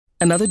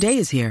Another day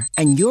is here,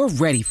 and you're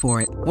ready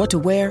for it. What to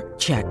wear?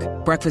 Check.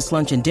 Breakfast,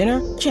 lunch, and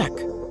dinner? Check.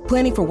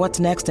 Planning for what's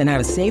next and how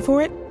to save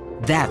for it?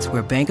 That's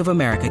where Bank of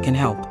America can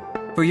help.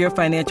 For your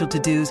financial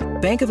to-dos,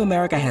 Bank of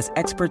America has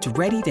experts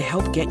ready to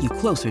help get you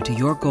closer to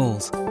your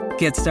goals.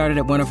 Get started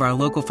at one of our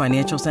local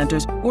financial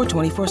centers or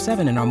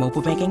 24/7 in our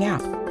mobile banking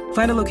app.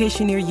 Find a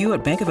location near you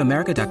at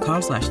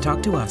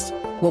bankofamerica.com/talktous.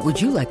 What would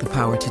you like the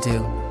power to do?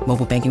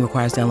 Mobile banking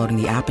requires downloading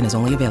the app and is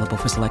only available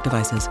for select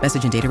devices.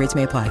 Message and data rates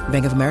may apply.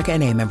 Bank of America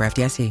N.A., member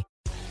FDIC.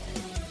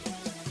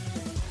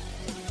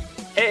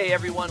 Hey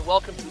everyone,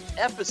 welcome to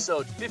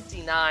episode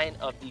 59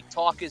 of the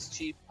Talk is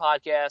Cheap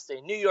podcast,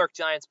 a New York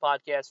Giants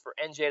podcast for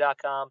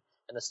NJ.com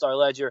and the Star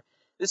Ledger.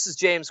 This is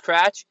James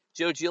Cratch.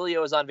 Joe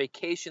Giglio is on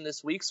vacation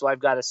this week, so I've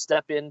got to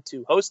step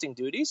into hosting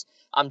duties.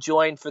 I'm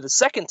joined for the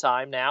second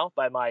time now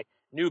by my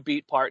new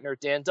beat partner,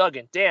 Dan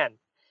Duggan. Dan,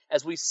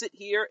 as we sit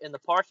here in the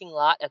parking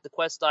lot at the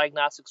Quest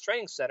Diagnostics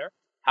Training Center,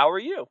 how are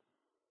you?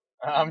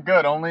 I'm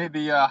good. Only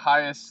the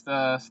highest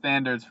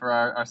standards for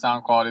our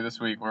sound quality this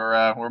week.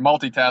 We're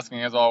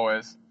multitasking as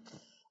always.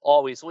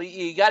 Always. Well,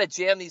 you got to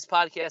jam these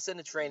podcasts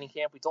into training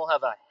camp. We don't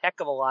have a heck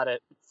of a lot of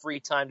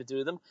free time to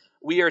do them.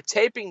 We are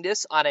taping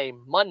this on a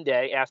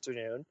Monday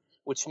afternoon,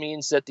 which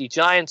means that the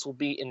Giants will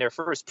be in their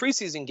first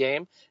preseason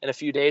game in a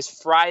few days,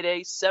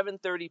 Friday,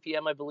 7:30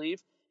 p.m., I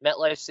believe,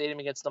 MetLife Stadium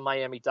against the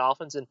Miami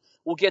Dolphins. And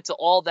we'll get to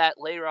all that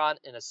later on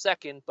in a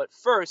second. But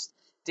first,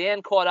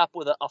 Dan caught up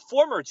with a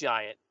former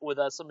Giant with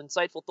some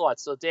insightful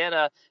thoughts. So, Dan,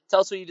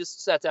 tell us who you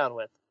just sat down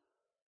with.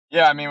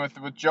 Yeah, I mean,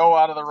 with Joe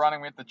out of the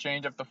running, we have to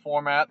change up the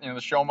format.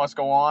 The show must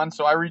go on.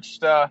 So I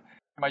reached my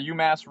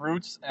UMass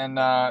roots and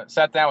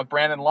sat down with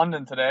Brandon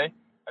London today.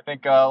 I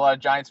think a lot of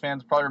Giants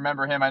fans probably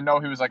remember him. I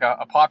know he was like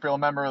a popular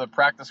member of the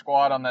practice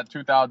squad on that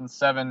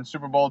 2007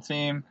 Super Bowl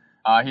team.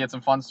 He had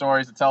some fun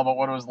stories to tell about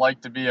what it was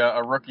like to be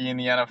a rookie in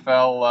the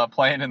NFL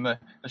playing in the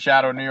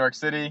shadow of New York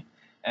City.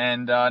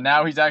 And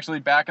now he's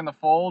actually back in the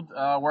fold,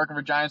 working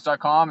for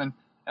Giants.com. And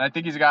I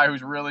think he's a guy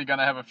who's really going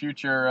to have a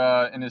future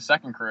in his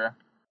second career.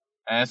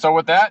 And so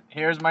with that,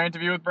 here's my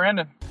interview with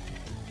Brandon.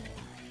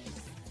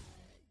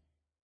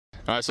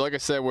 All right, so like I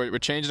said, we're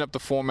changing up the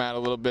format a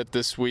little bit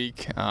this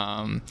week.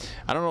 I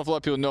don't know if a lot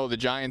of people know the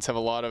Giants have a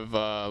lot of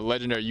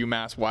legendary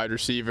UMass wide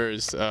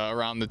receivers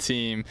around the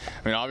team.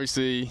 I mean,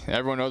 obviously,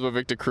 everyone knows about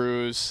Victor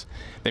Cruz.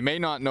 They may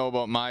not know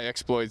about my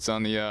exploits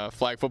on the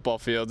flag football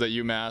fields at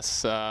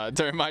UMass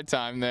during my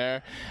time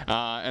there.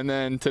 And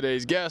then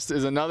today's guest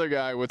is another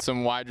guy with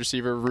some wide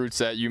receiver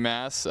roots at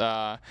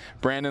UMass,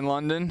 Brandon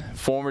London,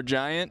 former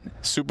Giant,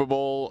 Super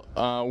Bowl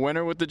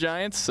winner with the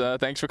Giants.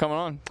 Thanks for coming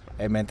on.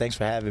 Hey, man, thanks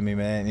for having me,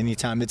 man.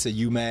 Anytime it's a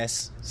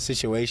UMass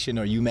situation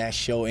or UMass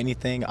show,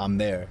 anything, I'm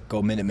there.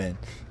 Go Minutemen.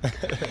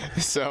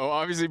 So,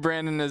 obviously,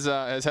 Brandon has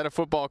had a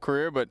football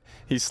career, but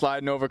he's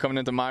sliding over, coming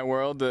into my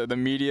world, the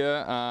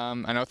media.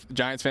 I know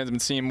Giants fans have been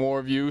seeing more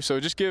of you, so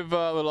just give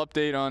a little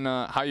update on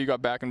how you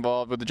got back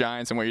involved with the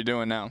Giants and what you're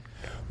doing now.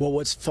 Well,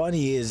 what's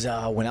funny is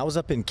when I was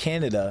up in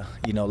Canada,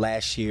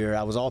 last year,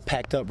 I was all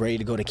packed up, ready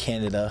to go to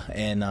Canada,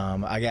 and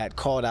I got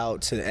called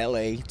out to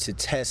L.A. to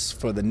test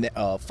for the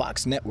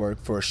Fox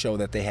Network for a show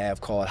that they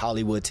have called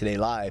Hollywood Today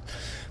Live.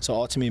 So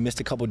ultimately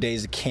missed a couple of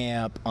days of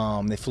camp.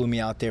 They flew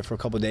me out there for a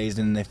couple of days,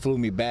 and they flew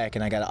me back,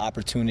 and I got an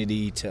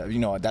opportunity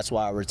to, that's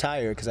why I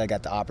retired, because I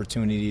got the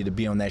opportunity to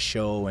be on that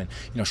show and,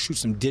 shoot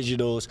some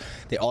digitals.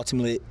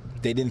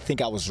 They didn't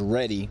think I was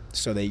ready,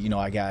 so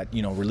I got,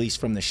 released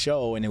from the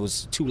show, and it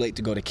was too late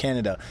to go to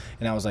Canada.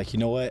 And I was like, you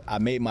know what? I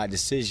made my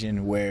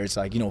decision where it's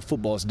like,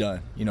 football's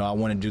done. I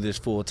want to do this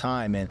full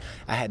time, and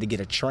I had to get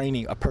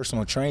a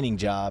personal training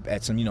job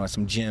at some, at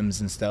some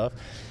gyms and stuff.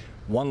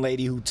 One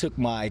lady who took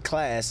my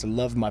class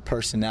loved my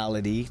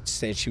personality,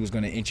 said she was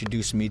going to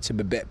introduce me to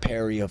Babette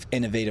Perry of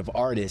Innovative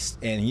Artists.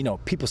 And,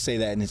 people say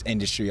that in this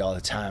industry all the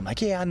time.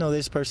 Like, yeah, I know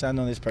this person.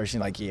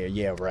 Like,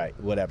 yeah, right,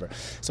 whatever.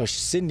 So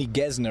Sydney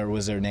Gesner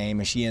was her name,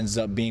 and she ends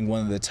up being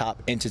one of the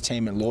top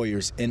entertainment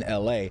lawyers in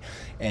L.A.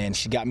 And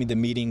she got me the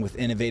meeting with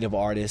Innovative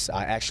Artists.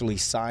 I actually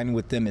signed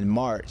with them in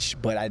March,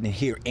 but I didn't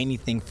hear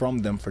anything from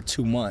them for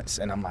 2 months.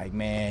 And I'm like,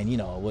 man,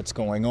 what's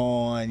going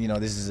on?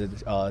 This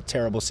is a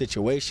terrible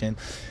situation.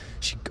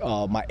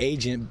 My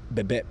agent,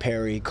 Babette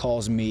Perry,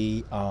 calls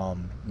me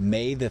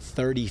May the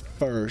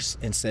 31st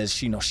and says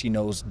she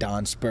knows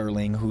Don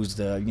Sperling, who's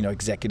the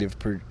executive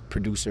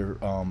producer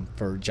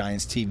for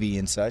Giants TV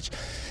and such.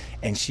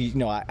 And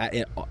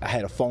I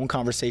had a phone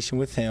conversation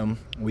with him.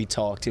 We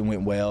talked, it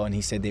went well, and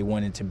he said they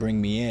wanted to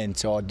bring me in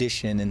to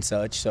audition and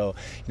such. So,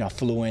 I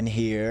flew in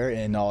here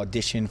and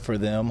auditioned for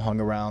them, hung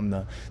around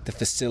the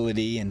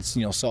facility, and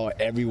saw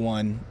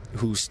everyone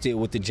who's still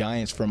with the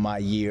Giants from my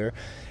year.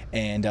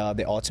 And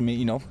they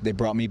ultimately, they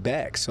brought me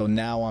back. So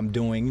now I'm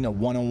doing,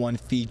 one-on-one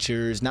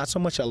features, not so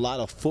much a lot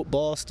of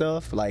football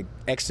stuff like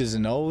X's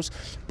and O's,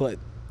 but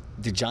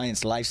the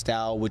Giants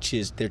lifestyle, which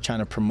is they're trying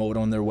to promote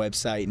on their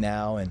website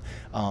now,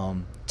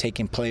 and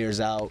taking players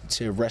out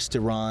to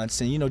restaurants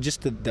and,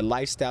 just the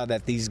lifestyle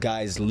that these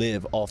guys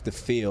live off the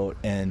field.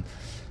 And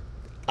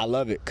I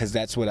love it because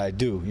that's what I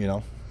do,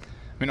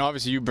 mean,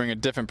 obviously you bring a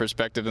different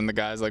perspective than the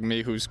guys like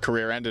me whose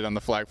career ended on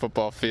the flag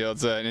football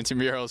fields and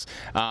intramurals.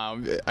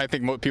 I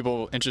think most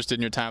people interested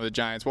in your time with the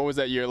Giants. What was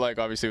that year like,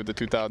 obviously, with the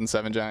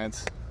 2007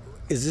 Giants?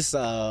 Is this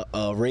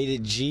a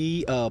rated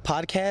G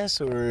podcast,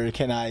 or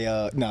can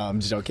I? No, I'm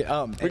just joking.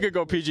 We could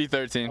go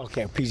PG-13.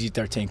 Okay,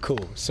 PG-13,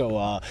 cool.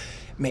 So,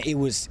 man, it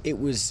was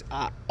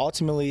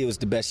ultimately it was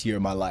the best year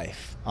of my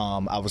life.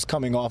 I was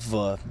coming off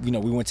of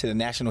we went to the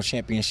national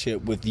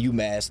championship with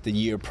UMass the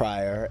year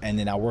prior, and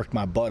then I worked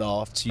my butt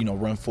off to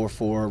run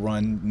 4.4,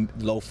 run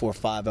low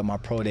 4.5 at my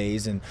pro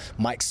days. And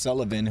Mike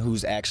Sullivan,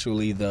 who's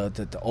actually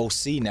the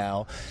OC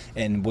now,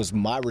 and was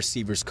my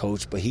receivers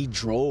coach, but he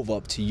drove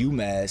up to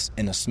UMass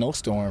in a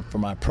snowstorm for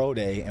my pro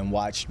day and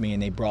watched me,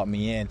 and they brought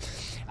me in.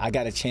 I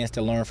got a chance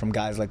to learn from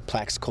guys like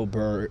Plaxico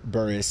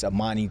Burris,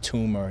 Amani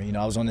Toomer.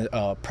 I was on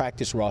the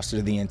practice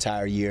roster the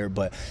entire year,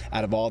 but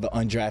out of all the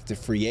undrafted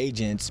free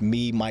agents,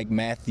 me, Mike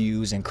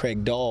Matthews, and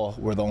Craig Dahl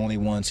were the only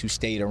ones who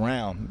stayed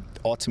around.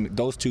 Ultimately,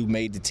 those two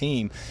made the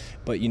team,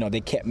 but they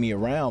kept me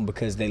around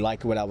because they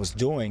liked what I was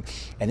doing.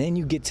 And then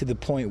you get to the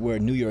point where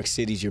New York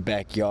City's your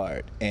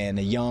backyard, and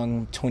a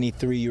young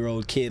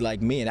 23-year-old kid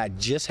like me, and I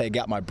just had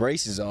got my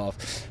braces off,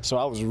 so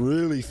I was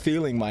really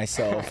feeling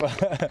myself.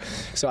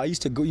 So I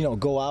used to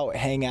go out,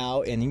 hang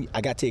out, and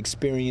I got to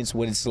experience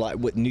what it's like,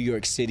 what New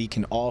York City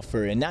can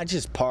offer, and not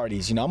just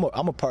parties. I'm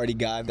a party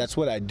guy. That's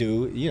what I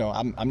do.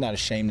 I'm not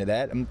ashamed of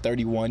that. I'm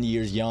 31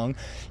 years young.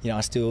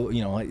 I still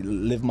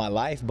live my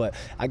life, but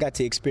I got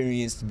to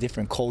experience the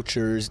different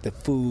cultures, the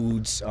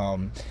foods,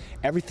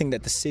 everything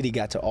that the city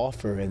got to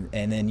offer,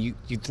 and then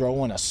you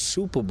throw on a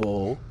Super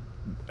Bowl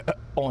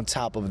on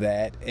top of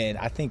that, and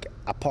I think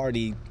I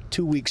partied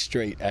 2 weeks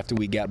straight after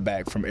we got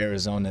back from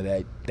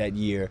Arizona that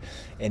year,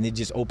 and it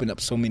just opened up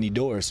so many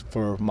doors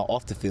for my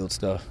off the field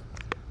stuff.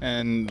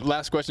 And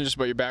last question, just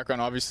about your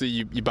background. Obviously,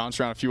 you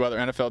bounced around a few other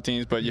NFL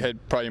teams, but you had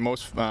probably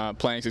most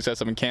playing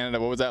success up in Canada.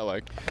 What was that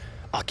like?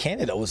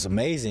 Canada was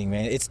amazing,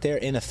 man. It's their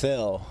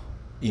NFL,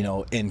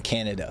 in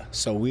Canada.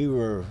 So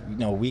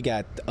we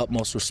got the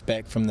utmost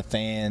respect from the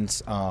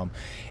fans.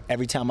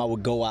 Every time I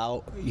would go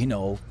out,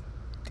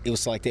 it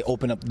was like they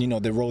opened up,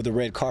 they rolled the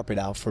red carpet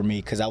out for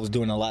me because I was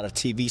doing a lot of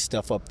TV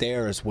stuff up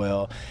there as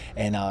well.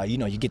 And,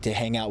 you get to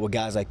hang out with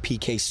guys like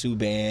PK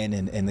Subban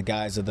and the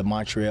guys of the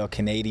Montreal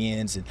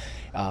Canadiens.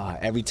 And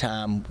every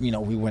time,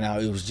 we went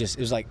out, it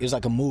was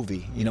like a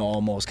movie,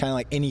 almost kind of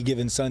like Any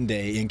Given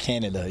Sunday in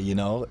Canada,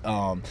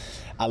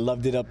 I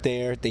loved it up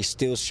there. They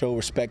still show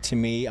respect to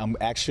me. I'm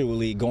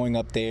actually going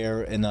up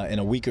there in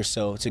a week or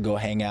so to go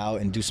hang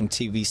out and do some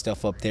TV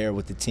stuff up there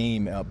with the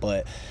team.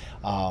 But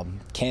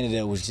Canada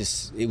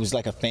it was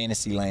like a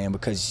fantasy land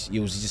because it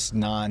was just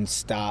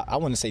nonstop. I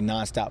wouldn't say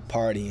nonstop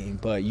partying,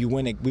 but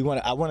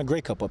I won a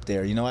Grey Cup up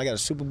there. I got a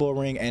Super Bowl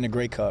ring and a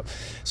Grey Cup.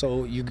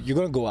 So you're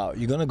going to go out.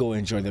 You're going to go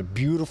enjoy the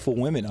beautiful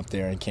women up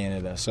there in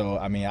Canada. So,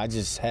 I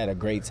just had a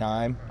great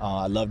time.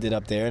 I loved it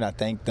up there, and I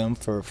thank them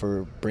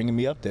for bringing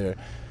me up there.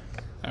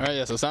 All right,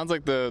 yeah, so it sounds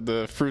like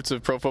the fruits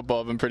of pro football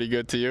have been pretty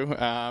good to you.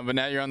 But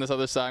now you're on this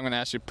other side. I'm going to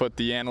ask you to put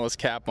the analyst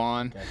cap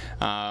on. Okay.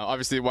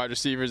 Obviously, wide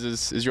receivers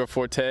is your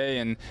forte,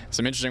 and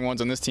some interesting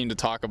ones on this team to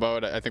talk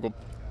about. I think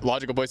a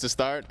logical place to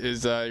start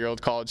is your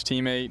old college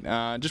teammate.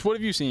 Just what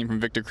have you seen from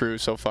Victor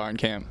Cruz so far in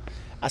camp?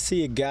 I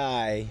see a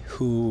guy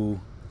who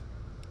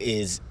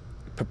is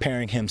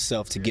preparing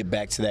himself to get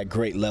back to that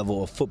great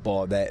level of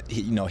football that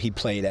he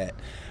played at.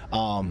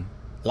 A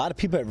lot of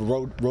people have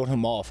wrote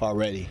him off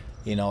already.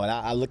 And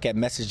I look at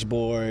message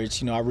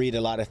boards, I read a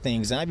lot of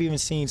things, and I've even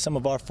seen some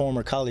of our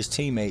former college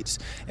teammates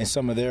and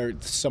some of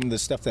the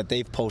stuff that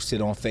they've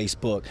posted on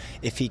Facebook,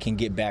 if he can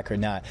get back or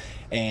not.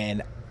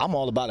 And I'm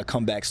all about a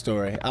comeback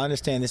story. I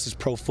understand this is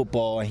pro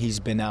football and he's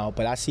been out,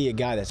 but I see a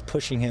guy that's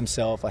pushing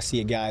himself. I see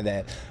a guy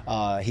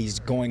that he's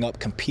going up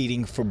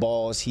competing for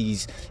balls.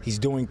 He's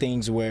doing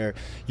things where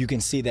you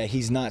can see that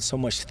he's not so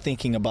much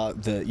thinking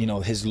about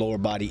his lower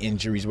body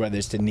injuries, whether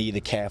it's the knee,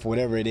 the calf,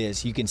 whatever it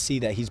is. You can see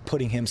that he's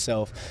putting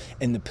himself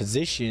in the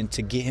position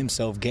to get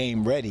himself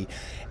game ready.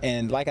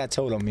 And like I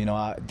told him,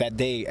 that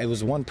day it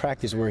was one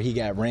practice where he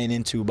got ran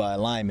into by a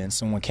lineman.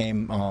 Someone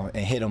came and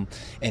hit him,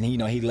 and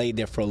he laid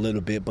there for a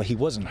little bit, but he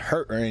wasn't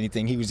hurt or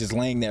anything. He was just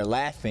laying there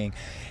laughing,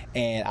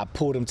 and I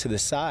pulled him to the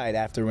side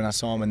after when I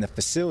saw him in the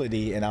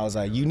facility, and I was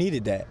like, "You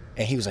needed that."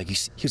 And he was like,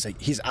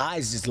 his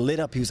eyes just lit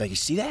up. He was like, "You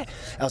see that?"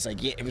 I was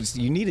like, "Yeah,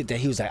 you needed that."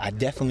 He was like, "I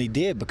definitely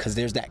did, because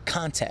there's that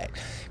contact."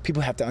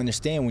 People have to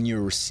understand, when you're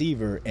a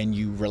receiver and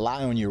you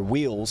rely on your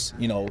wheels,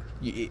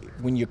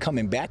 when you're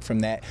coming back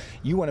from that,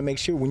 you want to make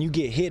sure when you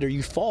get hit or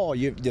you fall,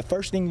 the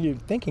first thing you're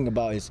thinking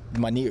about is,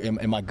 my knee,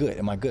 am I good?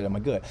 Am I good? Am I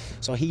good?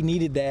 So he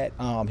needed that.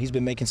 He's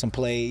been making some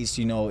plays.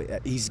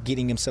 He's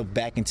getting himself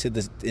back into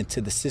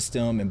the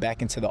system and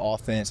back into the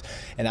offense.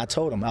 And I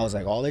told him, I was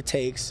like, all it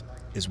takes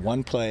is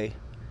one play,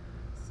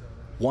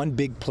 one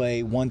big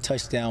play, one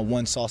touchdown,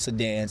 one salsa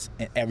dance,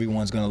 and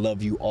everyone's going to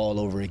love you all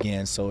over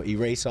again. So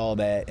erase all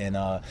that and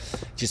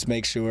just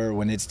make sure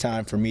when it's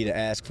time for me to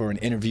ask for an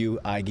interview,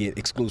 I get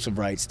exclusive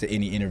rights to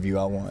any interview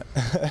I want.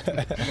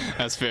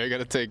 That's fair. Got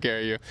to take care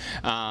of you.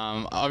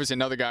 Obviously,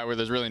 another guy where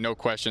there's really no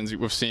questions.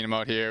 We've seen him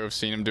out here. We've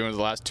seen him doing it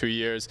the last 2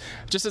 years.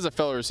 Just as a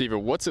fellow receiver,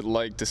 what's it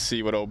like to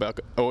see what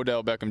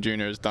Odell Beckham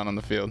Jr. has done on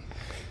the field?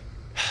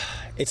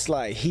 It's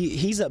like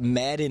he's a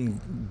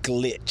Madden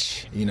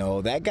glitch, you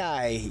know. That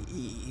guy,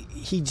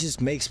 he just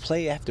makes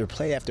play after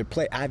play after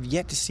play. I've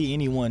yet to see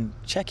anyone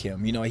check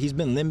him. You know, he's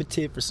been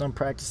limited for some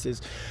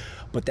practices,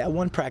 but that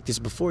one practice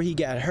before he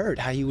got hurt,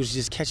 how he was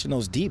just catching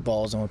those deep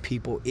balls on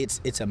people,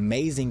 it's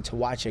amazing to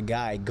watch a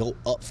guy go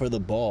up for the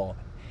ball,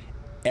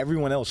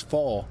 everyone else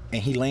fall,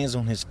 and he lands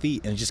on his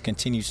feet and just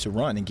continues to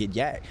run and get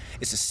yacked.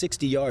 It's a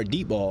 60-yard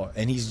deep ball,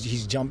 and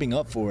he's jumping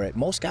up for it.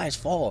 Most guys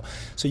fall.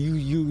 So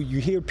you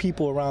hear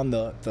people around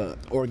the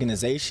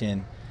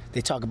organization,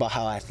 they talk about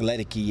how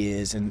athletic he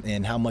is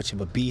and how much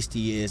of a beast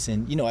he is.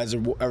 And, you know, as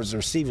a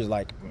receiver,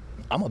 like,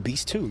 I'm a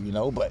beast too, you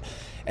know.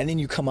 And then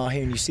you come out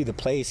here and you see the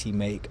plays he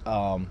make.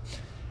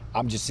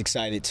 I'm just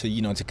excited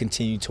to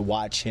continue to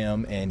watch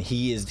him, and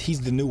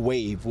he's the new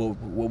wave.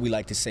 What we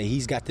like to say,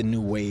 he's got the new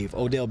wave.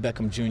 Odell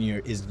Beckham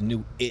Jr. is the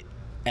new it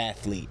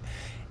athlete,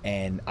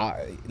 and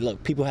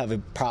look, people have a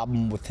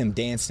problem with him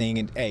dancing,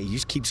 and hey, you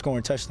just keep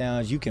scoring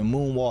touchdowns. You can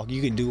moonwalk,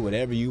 you can do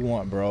whatever you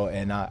want, bro.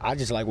 And I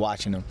just like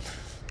watching him.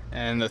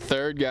 And the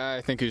third guy,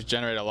 I think, who's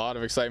generated a lot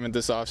of excitement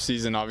this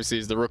offseason, obviously,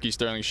 is the rookie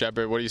Sterling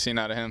Shepard. What are you seeing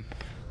out of him?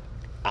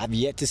 I've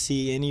yet to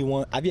see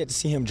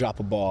him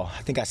drop a ball.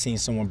 I think I've seen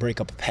someone break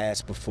up a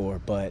pass before,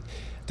 but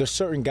there's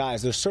certain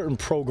guys, there's certain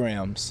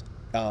programs,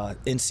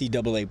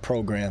 NCAA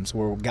programs,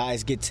 where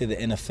guys get to the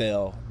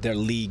NFL, they're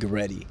league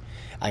ready.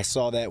 I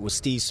saw that with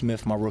Steve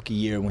Smith my rookie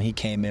year when he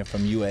came in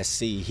from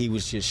USC. He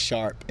was just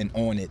sharp and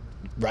on it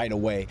right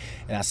away.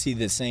 And I see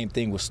the same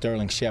thing with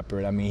Sterling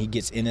Shepard. I mean, he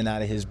gets in and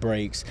out of his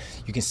breaks.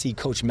 You can see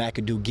Coach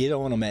McAdoo get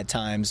on him at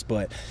times,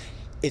 but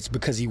it's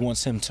because he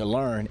wants him to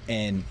learn,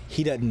 and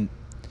he doesn't.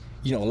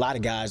 You know, a lot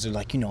of guys are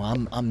like, you know,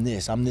 I'm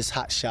this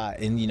hot shot,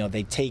 and, you know,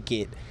 they take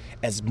it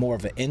as more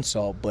of an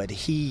insult, but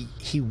he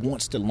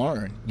wants to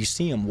learn. You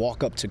see him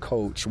walk up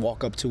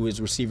to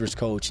his receivers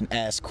coach and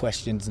ask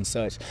questions and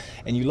such,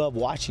 and you love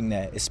watching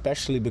that,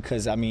 especially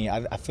because, I mean,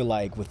 I feel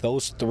like with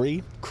those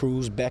three,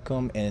 Cruz,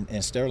 Beckham,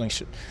 and Sterling,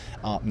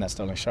 not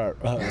Sterling Sharp,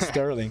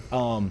 Sterling,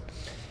 the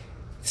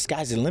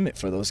sky's the limit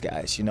for those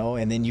guys, you know,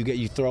 and then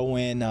you throw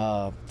in,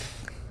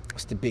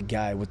 what's the big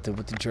guy with the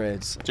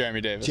dreads? Jeremy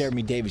Davis.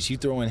 Jeremy Davis. You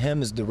throw in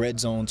him as the red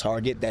zone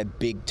target, that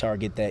big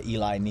target that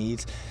Eli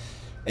needs.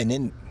 And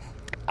then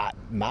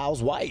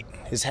Miles White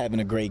is having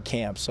a great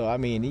camp. So, I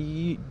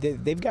mean,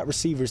 they've got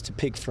receivers to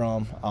pick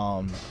from,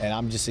 and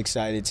I'm just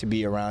excited to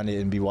be around it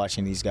and be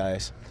watching these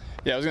guys.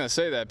 Yeah, I was going to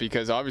say that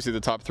because obviously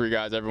the top three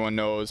guys everyone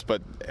knows,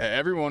 but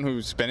everyone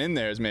who's been in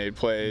there has made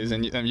plays,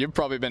 and you've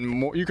probably been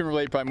more, you can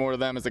relate probably more to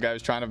them as the guy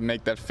who's trying to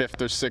make that fifth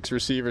or sixth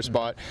receiver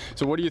spot.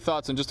 So what are your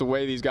thoughts on just the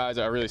way these guys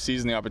are really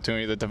seizing the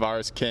opportunity, the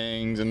Tavares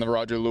Kings and the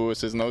Roger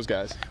Lewises and those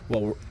guys?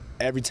 Well,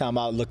 every time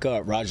I look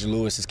up, Roger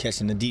Lewis is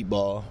catching the deep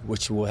ball,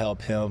 which will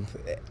help him.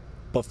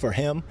 But for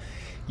him,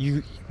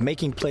 you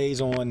making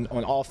plays on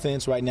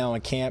offense right now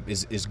in camp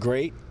is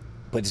great.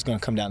 But it's going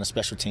to come down to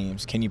special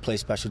teams. Can you play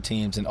special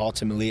teams? And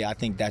ultimately, I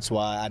think that's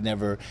why I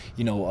never,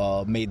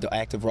 made the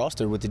active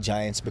roster with the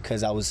Giants,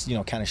 because I was,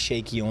 kind of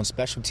shaky on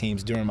special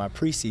teams during my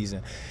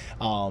preseason.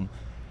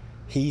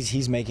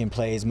 He's making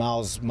plays.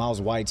 Miles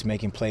White's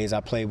making plays. I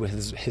played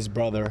with his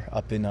brother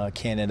up in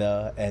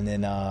Canada, and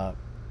then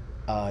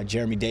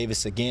Jeremy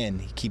Davis again.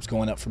 He keeps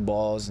going up for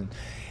balls, and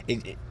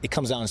it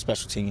comes down to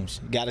special teams.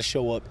 You got to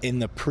show up in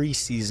the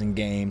preseason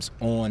games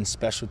on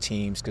special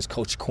teams, because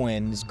Coach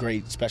Quinn is a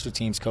great special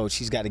teams coach.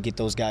 He's got to get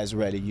those guys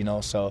ready,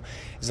 So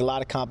there's a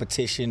lot of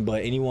competition,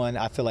 but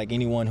I feel like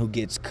anyone who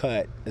gets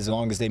cut, as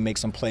long as they make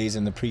some plays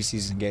in the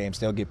preseason games,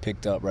 they'll get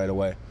picked up right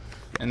away.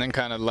 And then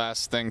kind of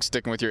last thing,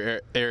 sticking with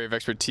your area of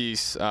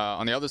expertise,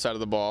 on the other side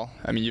of the ball,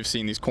 I mean, you've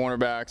seen these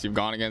cornerbacks, you've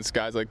gone against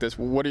guys like this.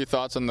 What are your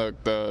thoughts on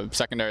the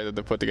secondary that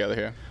they put together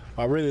here?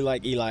 I really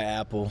like Eli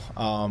Apple.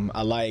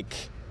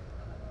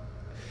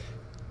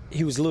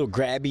 He was a little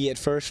grabby at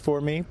first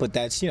for me, but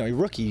that's, a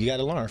rookie. You got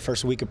to learn.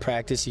 First week of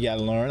practice, you got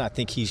to learn. I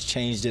think he's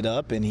changed it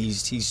up, and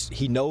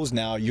he knows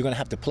now you're going to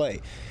have to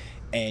play.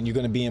 And you're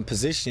going to be in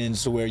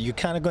positions where you're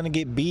kind of going to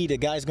get beat. A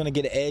guy's going to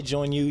get an edge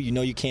on you.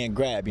 You can't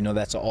grab.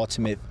 That's an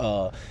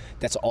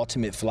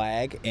ultimate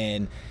flag.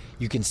 And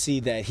you can see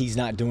that he's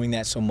not doing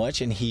that so much,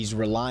 and he's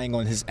relying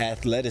on his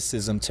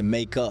athleticism to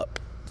make up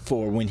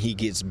for when he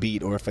gets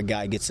beat or if a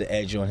guy gets an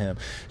edge on him.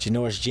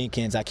 Janoris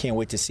Jenkins, I can't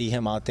wait to see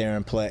him out there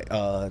and play,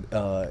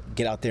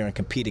 get out there and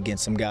compete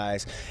against some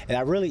guys. And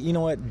I really,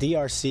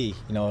 DRC,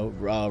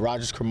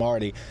 Rogers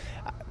Cromartie,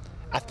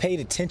 I've paid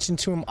attention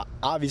to him,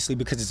 obviously,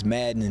 because it's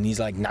Madden and he's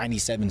like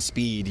 97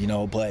 speed,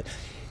 but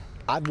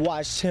I've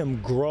watched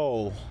him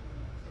grow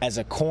as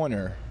a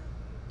corner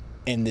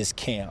in this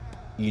camp.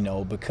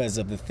 because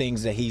of the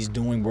things that he's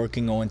doing,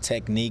 working on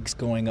techniques,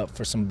 going up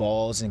for some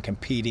balls and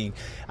competing.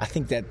 I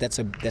think that's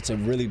a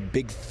really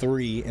big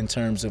three in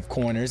terms of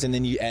corners. And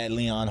then you add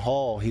Leon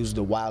Hall, he was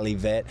the Wiley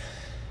vet.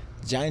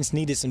 Giants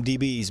needed some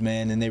DBs,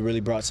 man, and they really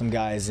brought some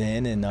guys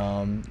in, and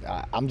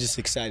I'm just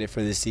excited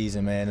for this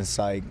season, man. It's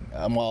like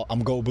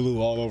I'm go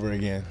blue all over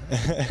again.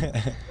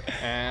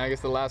 And I guess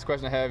the last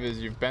question I have is,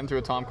 you've been through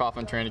a Tom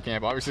Coughlin training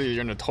camp. Obviously,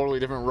 you're in a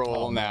totally different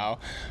role now,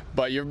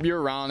 but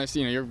you're around this.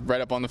 You're right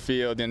up on the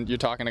field and you're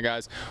talking to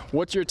guys.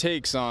 What's your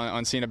takes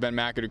on seeing a Ben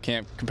McAdoo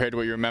camp compared to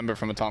what you remember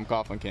from a Tom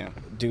Coughlin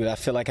camp? Dude, I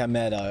feel like I'm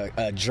at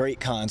a Drake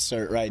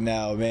concert right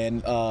now,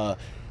 man.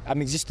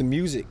 Just the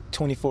music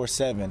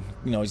 24/7.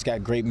 He's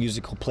got great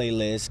musical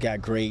playlists, got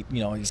great,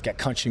 he's got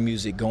country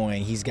music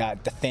going. He's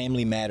got the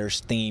Family Matters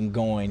theme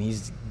going.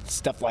 He's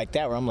stuff like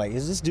that where I'm like,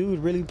 is this dude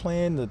really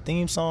playing the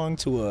theme song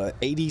to a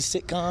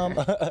 80s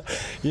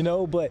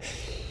sitcom? But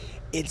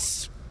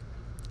it's,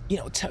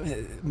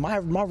 my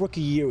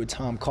rookie year with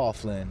Tom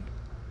Coughlin,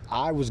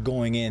 I was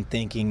going in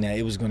thinking that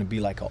it was going to be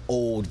like an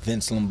old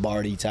Vince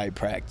Lombardi type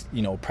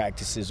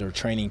practices or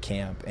training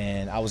camp.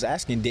 And I was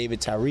asking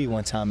David Tyree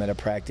one time at a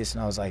practice,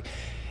 and I was like,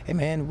 hey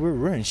man,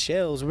 we're in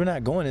shells. We're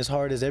not going as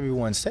hard as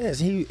everyone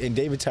says. And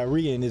David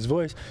Tyree in his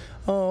voice,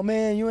 oh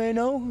man, you ain't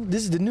know?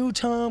 This is the new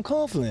Tom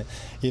Coughlin.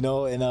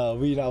 And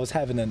I was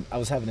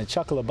having a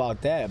chuckle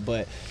about that,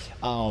 but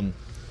Tom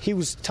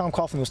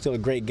Coughlin was still a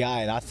great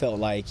guy, and I felt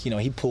like,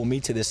 he pulled me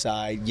to the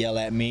side, yell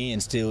at me,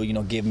 and still,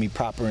 give me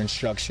proper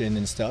instruction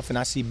and stuff. And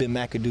I see Ben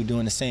McAdoo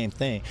doing the same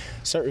thing.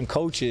 Certain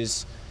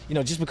coaches,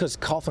 just because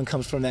Coughlin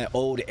comes from that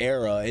old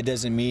era, it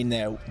doesn't mean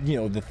that,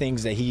 the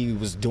things that he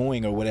was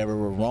doing or whatever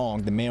were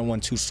wrong. The man won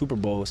 2 Super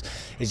Bowls.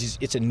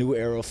 It's a new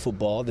era of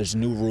football. There's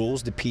new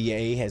rules. The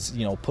PA has,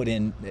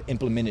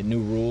 implemented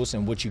new rules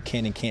and what you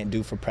can and can't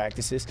do for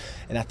practices.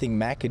 And I think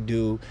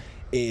McAdoo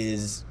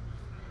is...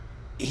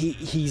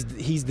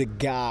 He's the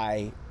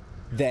guy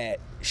that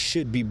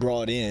should be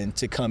brought in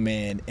to come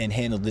in and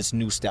handle this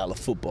new style of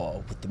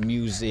football with the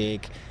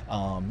music,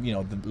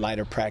 the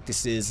lighter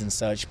practices and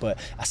such. But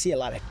I see a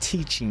lot of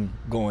teaching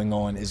going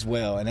on as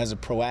well. And as a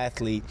pro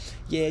athlete,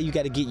 you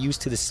got to get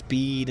used to the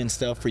speed and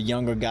stuff for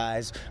younger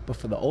guys. But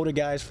for the older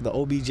guys, for the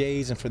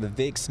OBJs and for the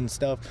Vics and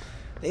stuff,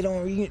 you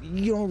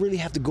don't really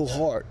have to go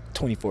hard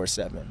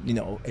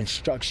 24/7.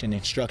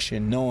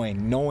 Instruction,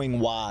 knowing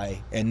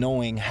why and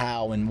knowing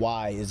how and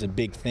why is a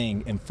big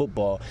thing in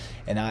football,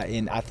 and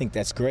I think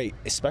that's great,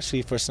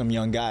 especially for some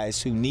young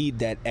guys who need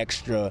that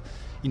extra,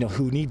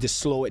 who need to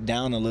slow it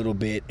down a little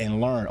bit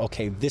and learn,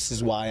 okay, this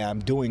is why I'm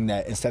doing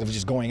that, instead of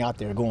just going out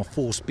there, going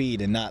full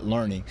speed and not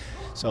learning.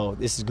 So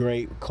this is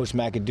great. Coach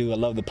McAdoo, I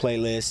love the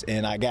playlist,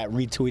 and I got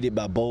retweeted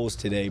by Bowles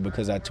today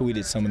because I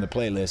tweeted some of the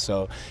playlists.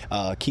 So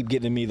keep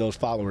getting me those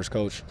followers,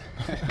 Coach.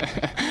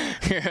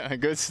 Yeah,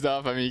 good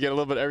stuff. You get a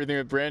little bit of everything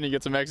with Brandon. You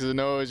get some X's and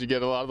O's. You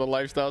get a lot of the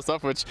lifestyle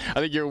stuff, which I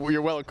think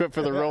you're well equipped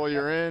for the role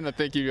you're in. I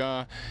think you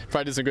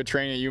probably did some good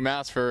training at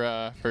UMass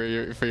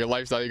for your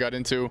lifestyle you got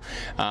into.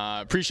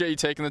 Appreciate you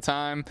taking the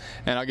time,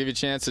 and I'll give you a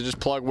chance to just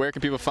plug, where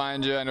can people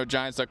find you? I know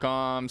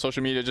Giants.com,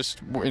 social media, just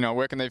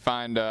where can they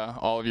find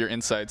all of your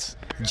insights?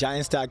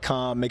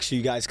 Giants.com. Make sure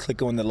you guys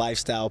click on the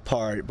lifestyle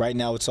part. Right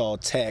now it's all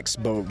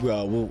text, but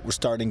we're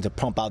starting to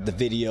pump out the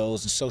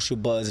videos. The social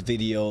buzz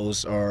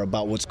videos are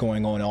about what's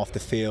going on off the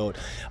field.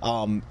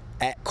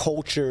 At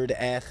Cultured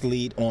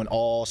Athlete on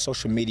all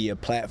social media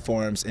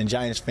platforms. And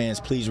Giants fans,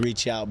 please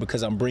reach out,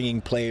 because I'm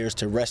bringing players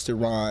to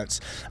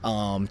restaurants,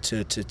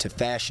 to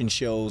fashion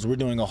shows. We're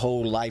doing a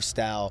whole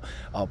lifestyle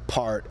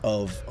part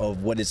of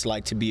what it's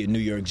like to be a New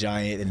York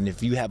Giant. And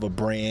if you have a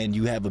brand,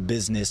 you have a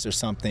business or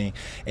something,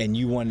 and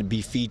you want to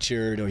be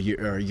featured, or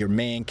your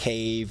man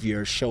cave,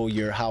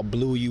 how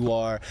blue you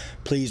are,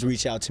 please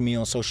reach out to me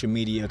on social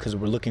media, because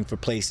we're looking for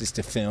places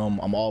to film.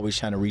 I'm always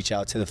trying to reach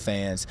out to the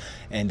fans.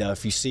 And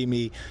if you see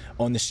me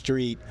on the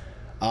street,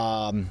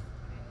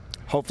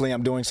 hopefully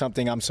I'm doing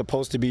something I'm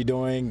supposed to be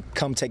doing,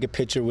 come take a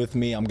picture with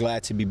me. I'm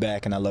glad to be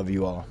back, and I love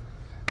you all.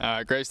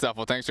 Great stuff.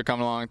 Well, thanks for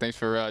coming along. Thanks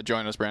for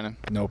joining us, Brandon.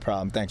 No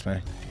problem. Thanks,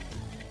 man.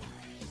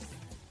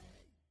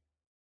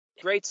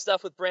 Great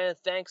stuff with Brandon.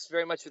 Thanks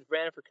very much with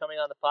Brandon for coming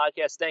on the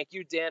podcast. Thank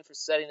you, Dan, for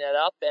setting that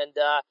up. And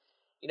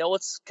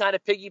let's kind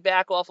of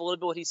piggyback off a little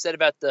bit what he said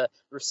about the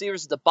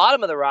receivers at the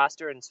bottom of the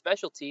roster and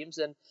special teams,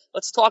 and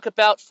let's talk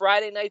about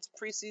Friday night's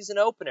preseason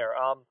opener.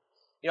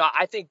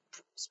 I think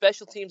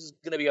special teams is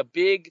going to be a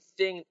big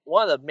thing,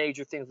 one of the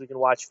major things we can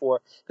watch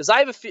for, because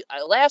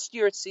last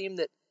year it seemed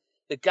that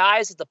the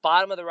guys at the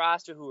bottom of the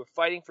roster who were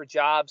fighting for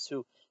jobs,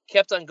 who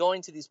kept on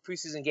going to these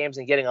preseason games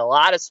and getting a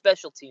lot of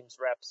special teams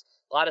reps,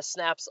 a lot of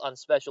snaps on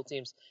special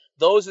teams,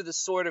 those are the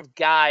sort of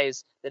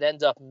guys that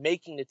end up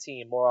making the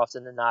team more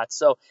often than not.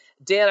 So,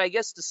 Dan, I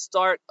guess to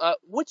start,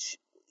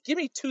 give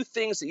me 2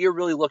 things that you're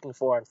really looking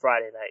for on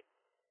Friday night.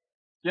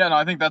 Yeah, no,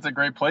 I think that's a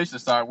great place to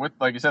start with,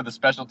 like you said, the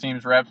special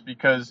teams reps,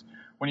 because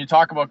when you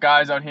talk about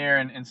guys out here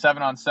in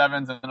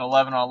 7-on-7s and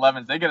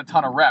 11-on-11s, they get a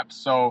ton of reps.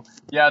 So,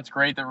 yeah, it's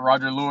great that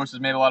Roger Lewis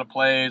has made a lot of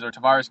plays, or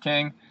Tavares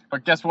King,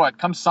 But guess what?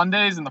 Come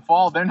Sundays in the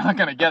fall, they're not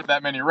going to get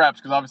that many reps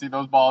because obviously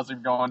those balls are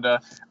going to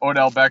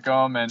Odell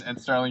Beckham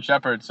and Sterling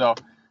Shepard. So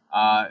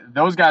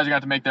those guys are going to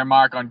have to make their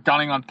mark on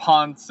gunning on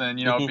punts and,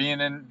 being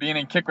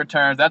in kick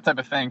returns, that type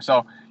of thing.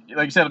 So,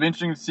 like you said, it'll be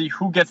interesting to see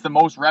who gets the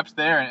most reps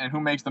there and who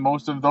makes the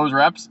most of those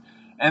reps.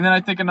 And then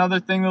I think another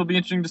thing that'll be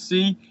interesting to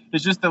see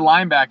is just the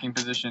linebacking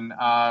position.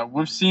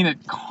 We've seen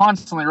it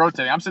constantly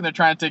rotating. I'm sitting there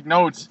trying to take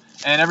notes,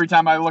 and every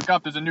time I look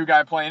up, there's a new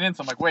guy playing in.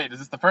 So I'm like, wait, is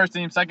this the first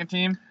team, second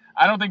team?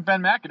 I don't think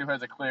Ben McAdoo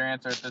has a clear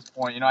answer at this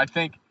point. I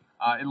think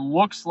it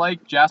looks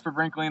like Jasper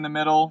Brinkley in the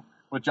middle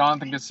with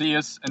Jonathan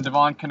Casillas and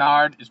Devon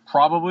Kennard is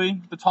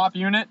probably the top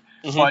unit.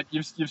 Mm-hmm. But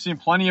you've seen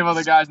plenty of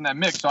other guys in that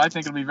mix. So I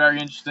think it'll be very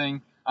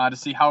interesting to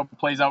see how it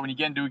plays out when you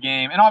get into a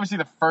game. And obviously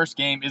the first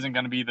game isn't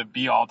going to be the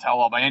be-all,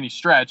 tell-all by any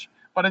stretch.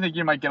 But I think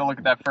you might get a look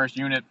at that first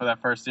unit for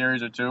that first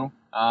series or two.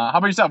 How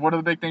about yourself? What are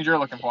the big things you're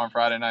looking for on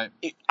Friday night?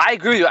 I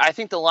agree with you. I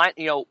think the line,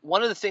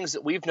 one of the things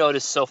that we've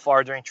noticed so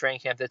far during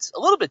training camp that's a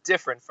little bit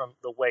different from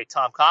the way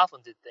Tom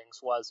Coughlin did things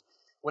was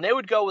when they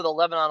would go with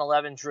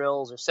 11-on-11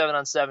 drills or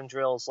 7-on-7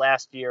 drills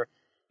last year,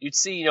 you'd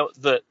see,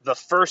 the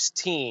first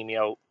team,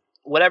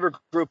 whatever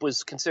group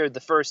was considered the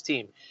first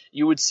team,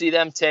 you would see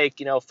them take,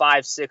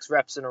 5-6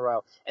 reps in a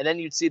row. And then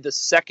you'd see the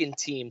second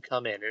team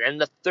come in and then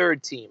the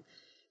third team.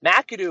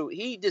 McAdoo,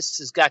 he just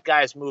has got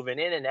guys moving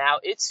in and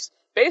out. It's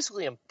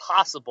basically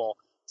impossible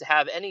to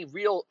have any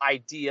real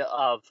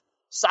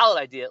solid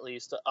idea at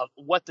least, of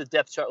what the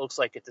depth chart looks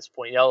like at this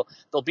point.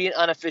 There'll be an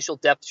unofficial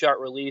depth chart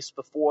release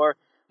before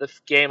the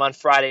game on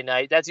Friday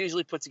night. That's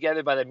usually put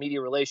together by the media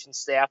relations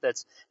staff.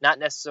 That's not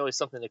necessarily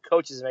something the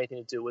coaches have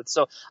anything to do with.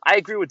 So I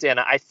agree with Dan.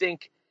 I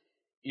think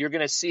you're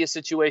going to see a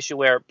situation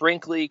where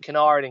Brinkley,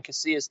 Kennard, and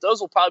Casillas,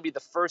 those will probably be the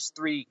first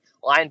three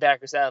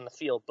linebackers out on the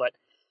field. But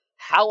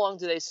how long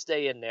do they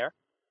stay in there?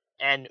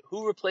 And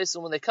who replaces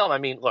them when they come? I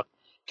mean, look,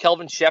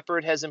 Kelvin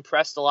Shepard has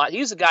impressed a lot.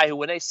 He's a guy who,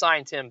 when they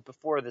signed him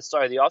before the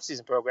start of the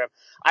offseason program,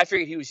 I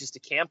figured he was just a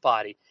camp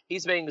body.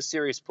 He's making a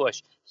serious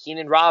push.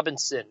 Keenan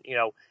Robinson,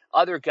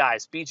 other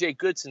guys, B.J.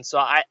 Goodson.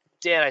 So,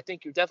 Dan, I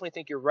definitely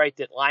think you're right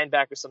that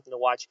linebacker is something to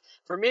watch.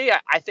 For me,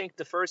 I think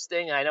the first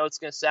thing, and I know it's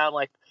going to sound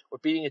like we're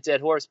beating a dead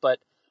horse, but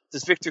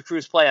does Victor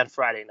Cruz play on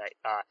Friday night?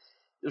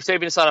 We're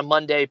taping this on a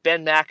Monday.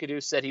 Ben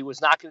McAdoo said he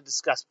was not going to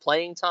discuss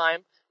playing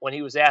time when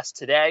he was asked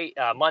today,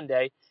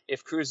 Monday,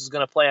 if Cruz is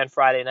going to play on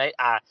Friday night.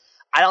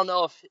 I don't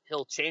know if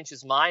he'll change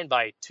his mind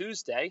by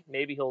Tuesday.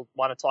 Maybe he'll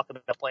want to talk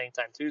about playing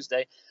time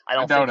Tuesday. I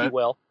don't think he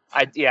will.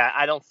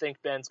 I don't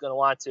think Ben's going to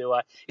want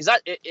to. He's not.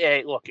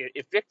 Look,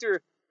 if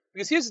Victor,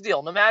 because here's the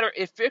deal: no matter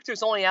if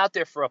Victor's only out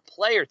there for a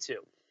play or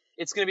two,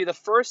 it's going to be the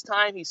first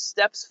time he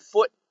steps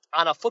foot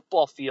on a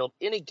football field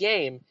in a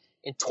game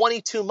in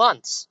 22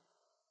 months.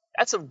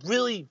 That's a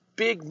really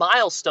big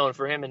milestone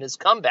for him in his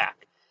comeback.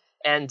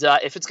 And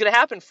if it's going to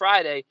happen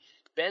Friday,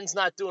 Ben's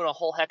not doing a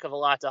whole heck of a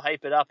lot to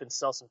hype it up and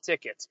sell some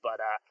tickets.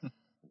 But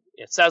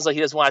it sounds like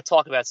he doesn't want to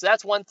talk about it. So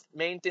that's one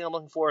main thing I'm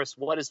looking for is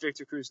what does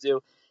Victor Cruz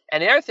do?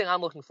 And the other thing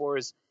I'm looking for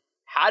is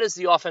how does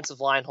the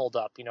offensive line hold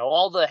up?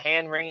 All the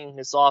hand-wringing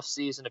this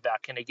offseason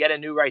about can they get a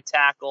new right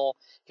tackle?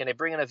 Can they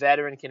bring in a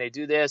veteran? Can they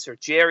do this? Or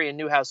Jerry and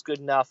Newhouse good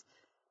enough?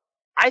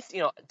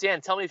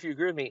 Dan, tell me if you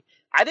agree with me.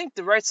 I think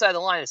the right side of the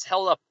line has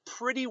held up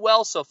pretty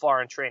well so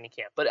far in training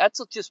camp. But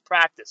that's just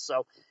practice.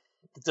 So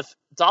the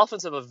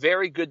Dolphins have a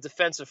very good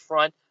defensive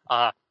front.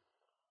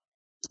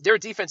 Their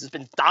defense has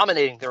been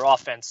dominating their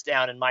offense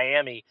down in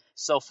Miami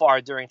so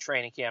far during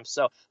training camp.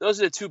 So those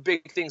are the two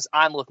big things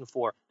I'm looking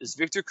for. Does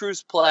Victor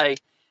Cruz play,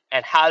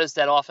 and how does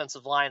that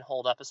offensive line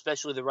hold up,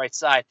 especially the right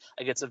side,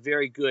 against a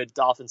very good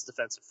Dolphins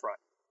defensive front?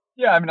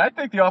 Yeah, I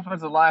think the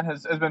offensive line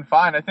has been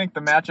fine. I think the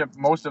matchup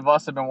most of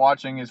us have been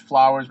watching is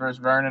Flowers versus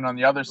Vernon on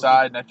the other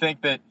side, and I think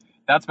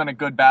that's been a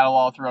good battle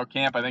all throughout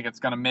camp. I think it's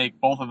going to make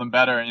both of them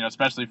better,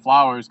 especially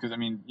Flowers, because,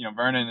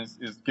 Vernon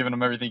is giving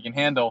him everything he can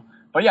handle.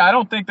 But, yeah, I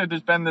don't think that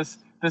there's been this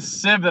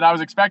sieve that I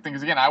was expecting,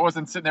 because, again, I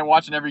wasn't sitting there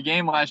watching every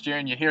game last year,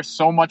 and you hear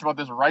so much about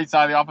this right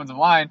side of the offensive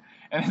line,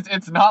 and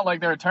it's not like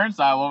they're a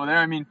turnstile over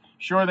there.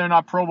 Sure, they're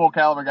not Pro Bowl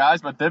caliber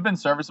guys, but they've been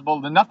serviceable.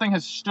 Nothing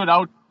has stood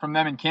out from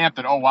them in camp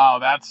that, oh, wow,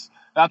 that's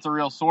a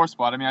real sore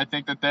spot. I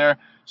think that they're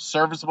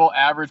serviceable,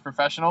 average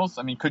professionals.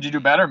 Could you do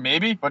better?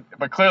 Maybe, but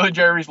clearly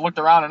Jerry's looked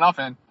around enough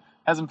and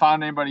hasn't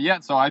found anybody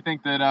yet. So I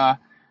think that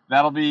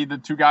that'll be the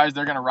two guys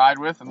they're going to ride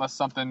with unless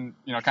something,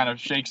 kind of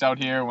shakes out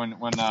here when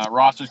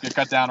rosters get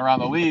cut down around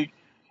the league.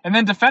 And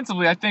then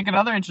defensively, I think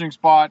another interesting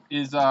spot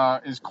is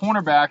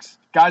cornerbacks.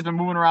 Guys been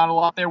moving around a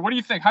lot there. What do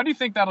you think? How do you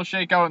think that'll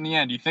shake out in the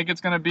end? Do you think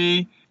it's going to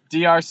be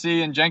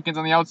DRC and Jenkins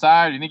on the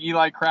outside? Do you think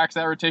Eli cracks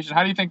that rotation?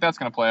 How do you think that's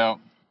going to play out?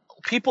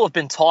 People have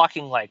been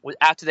talking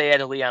after they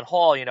added Leon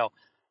Hall, and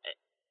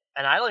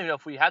I don't even know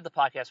if we had the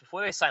podcast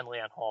before they signed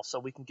Leon Hall, so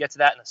we can get to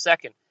that in a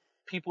second.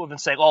 People have been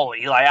saying, oh,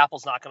 Eli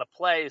Apple's not going to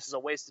play. This is a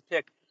wasted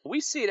pick.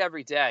 We see it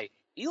every day.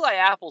 Eli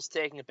Apple's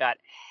taking about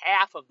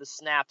half of the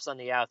snaps on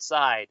the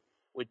outside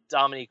with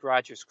Dominique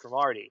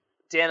Rodgers-Cromartie.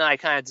 Dan and I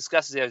kind of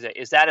discussed this the other day.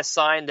 Is that a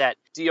sign that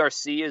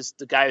DRC is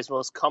the guy who's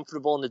most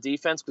comfortable in the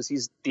defense because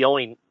he's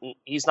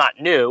not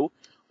new?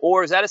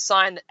 Or is that a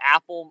sign that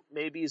Apple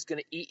maybe is going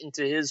to eat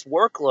into his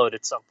workload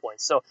at some point?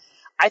 So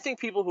I think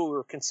people who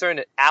are concerned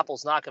that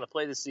Apple's not going to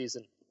play this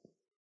season,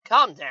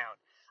 calm down.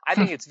 I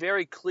think it's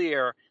very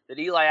clear that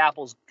Eli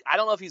Apple's – I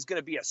don't know if he's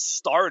going to be a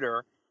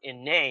starter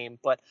in name,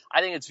 but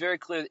I think it's very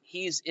clear that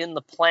he's in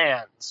the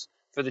plans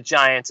for the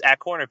Giants at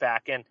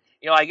cornerback. And,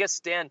 I guess,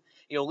 Dan,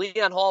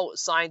 Leon Hall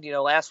signed,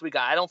 last week.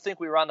 I don't think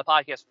we were on the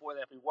podcast before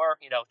that. If we were,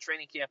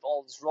 training camp,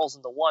 all this rolls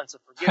into one, so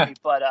forgive me.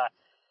 But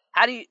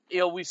how do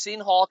you, we've seen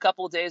Hall a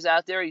couple of days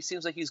out there. He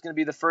seems like he's going to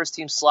be the first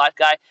team slot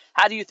guy.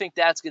 How do you think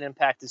that's going to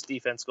impact this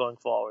defense going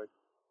forward?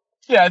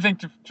 Yeah, I think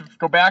to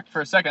go back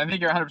for a second, I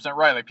think you're 100%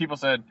 right. Like people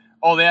said,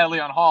 oh, they had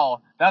Leon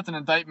Hall. That's an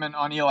indictment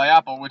on Eli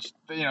Apple, which,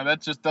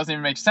 that just doesn't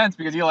even make sense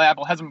because Eli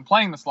Apple hasn't been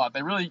playing the slot.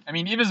 They really,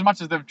 even as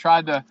much as they've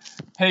tried to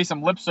pay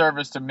some lip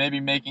service to maybe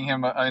making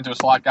him into a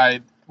slot guy,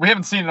 we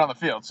haven't seen it on the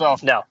field. So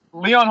no.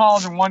 Leon Hall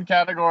is in one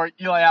category,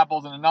 Eli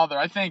Apple's in another.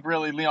 I think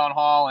really Leon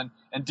Hall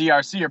and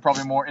DRC are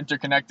probably more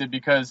interconnected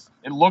because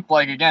it looked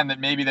like, again, that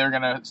maybe they're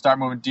going to start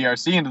moving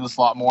DRC into the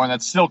slot more, and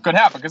that still could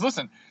happen. Because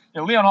listen,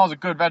 Leon Hall's a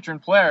good veteran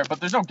player, but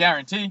there's no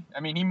guarantee.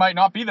 He might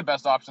not be the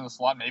best option in the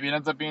slot. Maybe it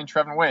ends up being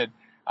Trevin Wade.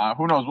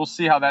 Who knows? We'll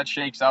see how that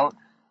shakes out.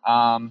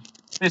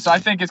 So I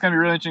think it's going to be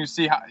really interesting to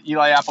see how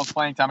Eli Apple's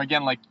playing time.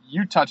 Again, like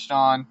you touched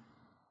on,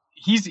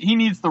 he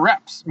needs the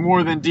reps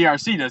more than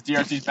DRC does.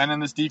 DRC's been in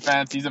this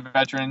defense. He's a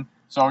veteran.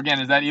 So, again,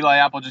 is that Eli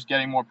Apple just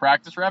getting more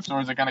practice reps,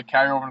 or is it going to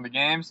carry over into the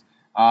games?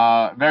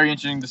 Very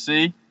interesting to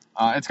see.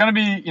 It's going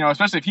to be,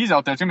 especially if he's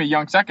out there, it's going to be a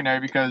young secondary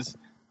because,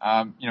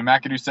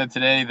 McAdoo said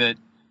today that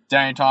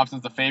Darian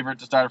Thompson's the favorite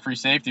to start a free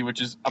safety,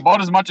 which is about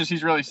as much as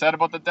he's really said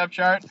about the depth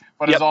chart,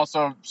 but It's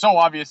also so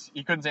obvious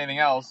he couldn't say anything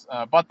else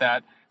but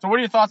that. So what are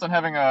your thoughts on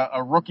having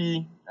a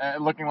rookie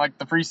looking like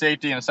the free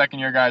safety and a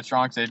second-year guy at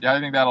strong safety? How do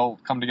you think that'll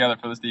come together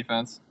for this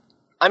defense?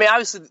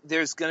 Obviously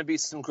there's going to be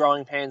some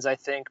growing pains, I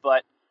think,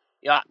 but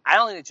I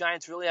don't think the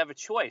Giants really have a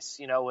choice.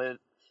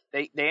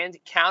 They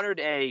encountered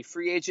a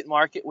free agent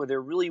market where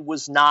there really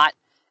was not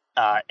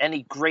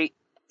any great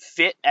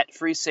fit at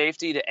free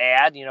safety to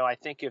add. I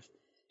think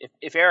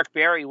if Eric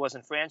Berry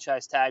wasn't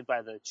franchise tagged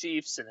by the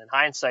Chiefs, and in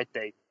hindsight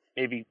they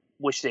maybe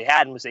wish they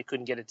hadn't because they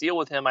couldn't get a deal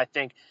with him, I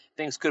think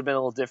things could have been a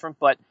little different.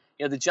 But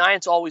the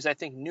Giants always, I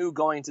think, knew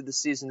going into the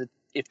season that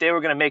if they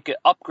were going to make an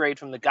upgrade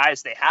from the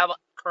guys they have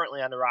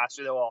currently on the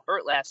roster, they were all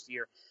hurt last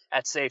year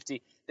at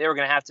safety, they were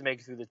going to have to make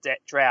it through the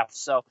draft.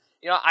 So,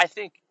 I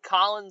think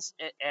Collins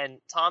and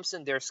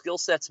Thompson, their skill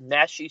sets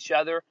mesh each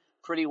other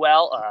pretty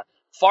well,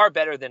 far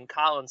better than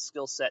Collins'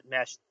 skill set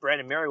meshed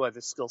Brandon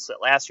Merriweather's skill set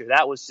last year.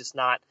 That was just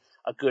not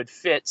a good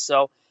fit.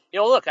 So,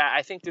 look,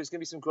 I think there's going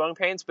to be some growing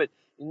pains, but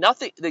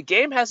the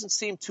game hasn't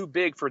seemed too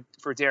big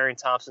for Darian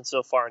Thompson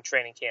so far in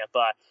training camp.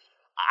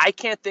 I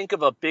can't think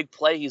of a big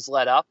play he's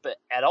let up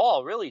at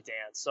all, really,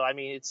 Dan. So,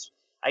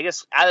 I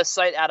guess out of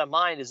sight, out of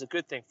mind is a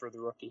good thing for the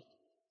rookie.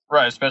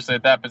 Right, especially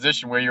at that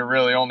position where you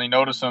really only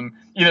notice them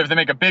either if they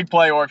make a big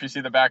play or if you see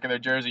the back of their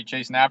jersey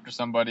chasing after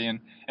somebody. And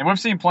we've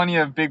seen plenty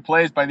of big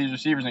plays by these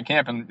receivers in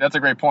camp, and that's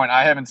a great point.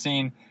 I haven't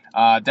seen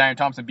Darian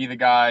Thompson be the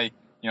guy,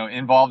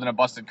 involved in a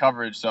busted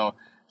coverage. So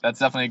that's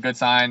definitely a good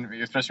sign,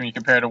 especially when you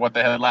compare to what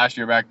they had last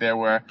year back there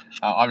where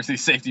obviously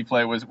safety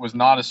play was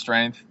not a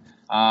strength.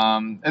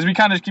 As we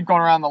kind of keep going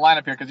around the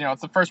lineup here, because,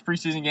 it's the first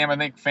preseason game, I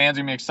think fans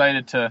are going to be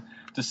excited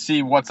to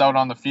see what's out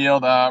on the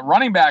field.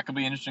 Running back will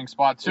be an interesting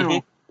spot, too.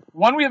 Mm-hmm.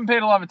 One we haven't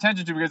paid a lot of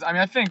attention to because,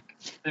 I think,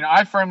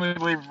 I firmly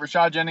believe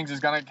Rashad Jennings is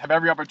going to have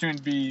every opportunity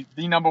to be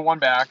the number one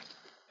back.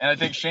 And I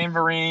think Shane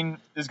Vereen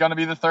is going to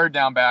be the third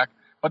down back.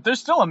 But there's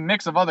still a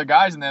mix of other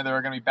guys in there that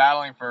are going to be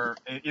battling for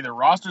either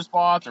roster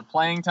spots or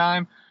playing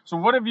time. So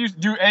what have do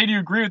you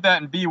agree with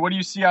that? And B, what do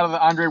you see out of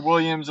the Andre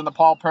Williams and the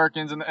Paul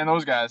Perkins and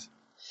those guys?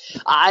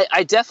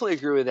 I definitely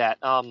agree with that.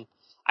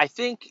 I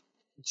think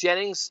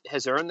Jennings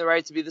has earned the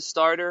right to be the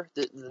starter,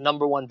 the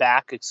number one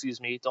back,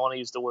 Don't want to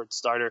use the word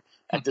starter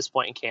at this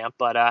point in camp.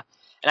 But and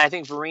I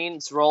think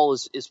Vereen's role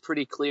is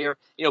pretty clear.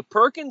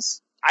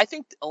 Perkins, I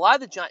think a lot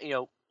of the Giants,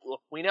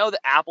 look, we know that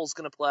Apple's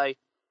going to play.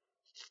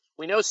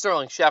 We know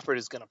Sterling Shepard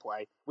is going to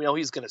play. We know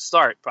he's going to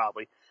start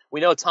probably.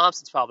 We know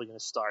Thompson's probably going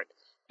to start.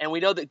 And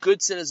we know that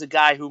Goodson is a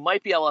guy who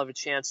might be able to have a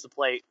chance to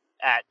play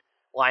at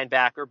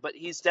linebacker, but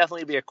he's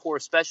definitely be a core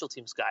special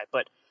teams guy.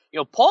 But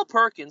Paul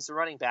Perkins, the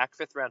running back,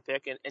 5th-round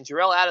pick, and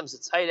Jarrell Adams,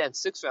 the tight end,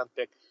 6th-round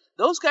pick,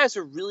 those guys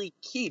are really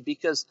key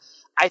because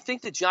I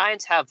think the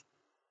Giants have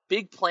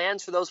big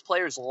plans for those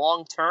players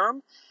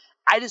long-term.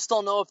 I just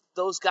don't know if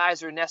those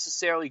guys are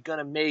necessarily going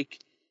to make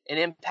an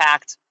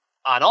impact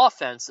on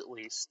offense, at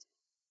least,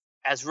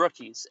 as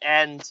rookies.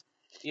 And,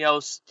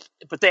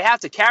 but they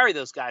have to carry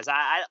those guys.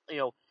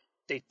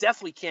 They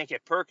definitely can't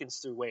get Perkins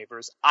through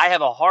waivers. I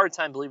have a hard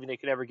time believing they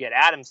could ever get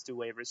Adams through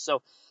waivers.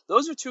 So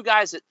those are two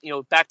guys that,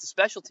 back to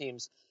special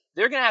teams,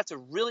 they're going to have to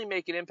really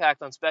make an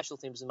impact on special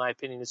teams, in my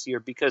opinion, this year,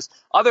 because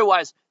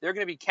otherwise they're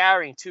going to be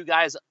carrying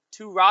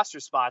two roster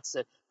spots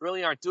that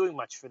really aren't doing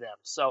much for them.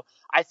 So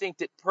I think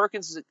that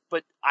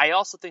but I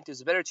also think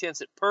there's a better chance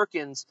that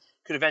Perkins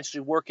could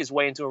eventually work his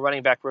way into a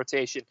running back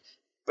rotation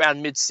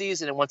around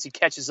midseason and once he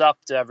catches up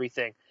to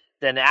everything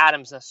than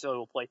Adams necessarily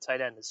will play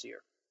tight end this year.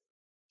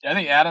 Yeah, I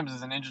think Adams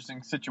is an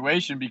interesting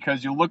situation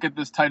because you look at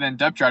this tight end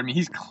depth chart. I mean,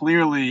 he's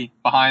clearly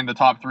behind the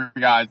top three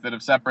guys that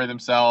have separated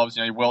themselves.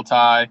 You know, Will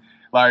Tye,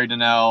 Larry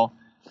Donnell,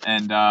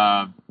 and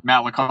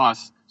Matt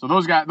Lacoste. So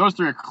those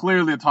three are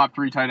clearly the top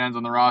three tight ends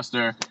on the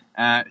roster.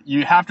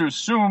 You have to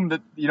assume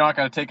that you're not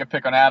going to take a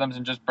pick on Adams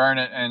and just burn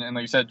it and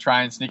like you said,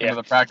 try and sneak into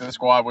the practice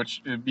squad,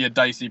 which would be a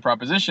dicey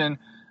proposition.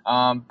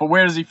 But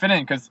where does he fit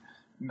in? Because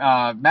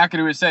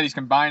McAdoo has said he's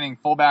combining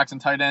fullbacks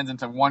and tight ends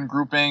into one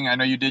grouping. I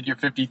know you did your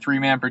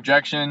 53-man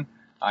projection.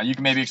 You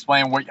can maybe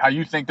explain how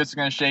you think this is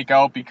going to shake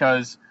out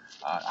because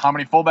how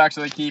many fullbacks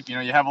do they keep? You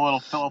know, you have a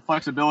little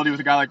flexibility with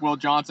a guy like Will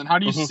Johnson. How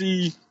do you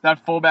see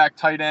that fullback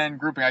tight end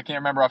grouping? I can't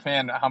remember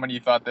offhand how many you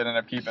thought they'd end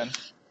up keeping.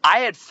 I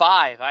had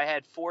 5. I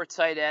had 4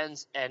 tight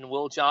ends and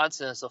Will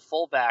Johnson as a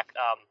fullback.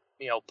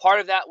 You know, part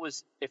of that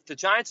was if the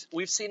Giants,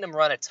 we've seen them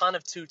run a ton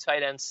of 2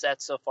 tight end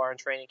sets so far in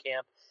training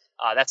camp.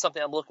 That's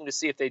something I'm looking to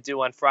see if they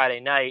do on Friday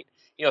night.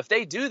 You know, if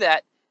they do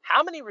that,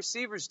 how many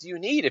receivers do you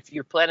need if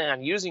you're planning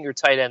on using your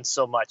tight ends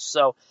so much?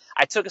 So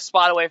I took a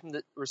spot away from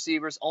the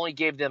receivers, only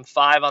gave them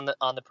 5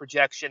 on the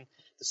projection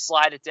to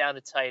slide it down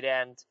to tight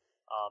end.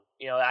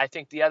 You know, I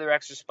think the other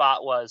extra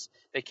spot was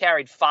they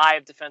carried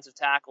 5 defensive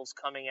tackles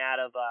coming out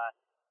of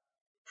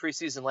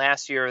preseason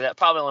last year. That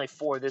probably only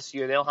 4 this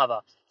year. They don't have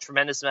a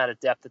tremendous amount of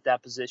depth at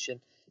that position.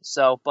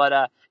 So, but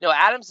you know,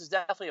 Adams is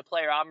definitely a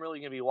player I'm really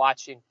going to be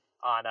watching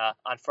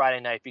on Friday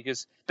night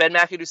because Ben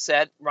McAdoo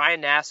said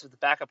Ryan Nassif, the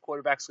backup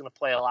quarterback, is going to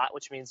play a lot,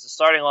 which means the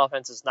starting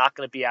offense is not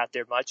going to be out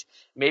there much,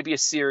 maybe a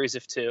series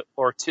of 2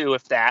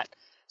 if that.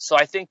 So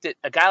I think that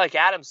a guy like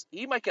Adams,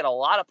 he might get a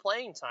lot of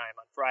playing time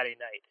on Friday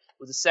night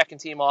with the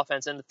second-team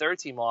offense and the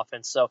third-team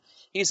offense. So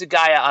he's a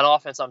guy on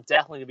offense I'm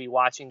definitely going to be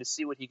watching to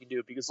see what he can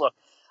do because, look,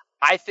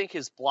 I think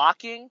his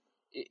blocking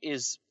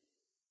is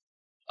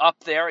up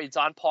there. It's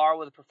on par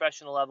with a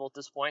professional level at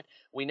this point.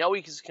 We know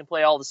he can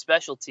play all the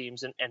special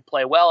teams and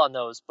play well on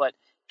those, but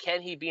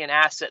can he be an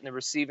asset in the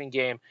receiving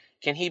game?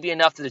 Can he be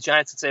enough that the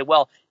Giants can say,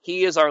 well,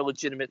 he is our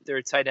legitimate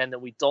third tight end that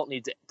we don't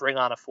need to bring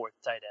on a fourth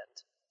tight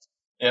end?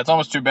 Yeah, it's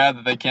almost too bad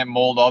that they can't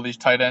mold all these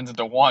tight ends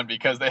into one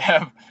because they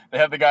have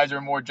the guys who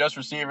are more just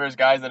receivers,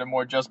 guys that are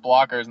more just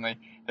blockers, and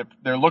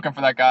they're looking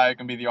for that guy who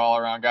can be the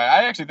all-around guy.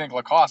 I actually think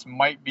Lacoste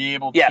might be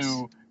able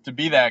to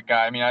be that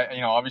guy. I mean,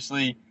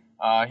 obviously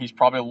he's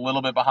probably a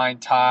little bit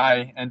behind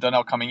Ty and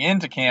Donnell coming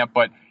into camp,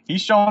 but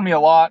he's shown me a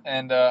lot,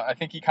 and I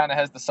think he kind of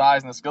has the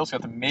size and the skill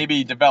set to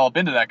maybe develop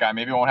into that guy.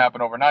 Maybe it won't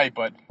happen overnight,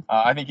 but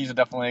I think he's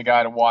definitely a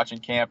guy to watch in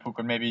camp who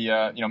could maybe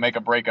make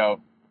a breakout.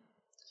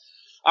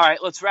 All right,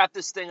 let's wrap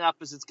this thing up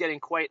as it's getting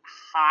quite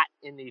hot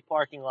in the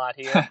parking lot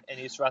here in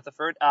East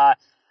Rutherford.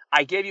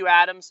 I gave you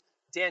Adams.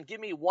 Dan, give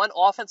me one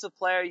offensive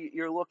player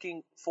you're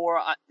looking for,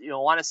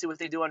 want to see what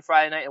they do on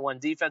Friday night, and one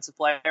defensive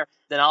player.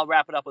 Then I'll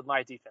wrap it up with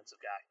my defensive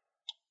guy.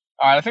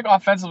 All right, I think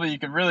offensively you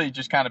could really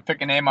just kind of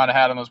pick a name out of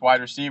hat on those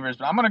wide receivers,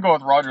 but I'm going to go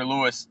with Roger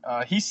Lewis.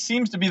 He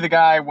seems to be the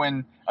guy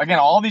when, again,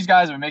 all these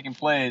guys have been making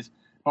plays,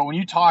 but when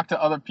you talk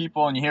to other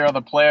people and you hear other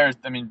players,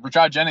 I mean,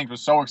 Rashad Jennings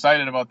was so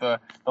excited about the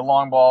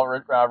long ball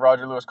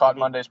Roger Lewis caught in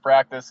Monday's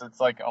practice. It's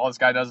like all this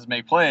guy does is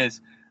make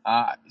plays.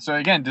 So,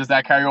 again, does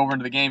that carry over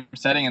into the game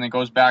setting? And it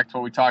goes back to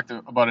what we talked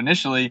about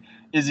initially.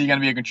 Is he going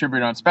to be a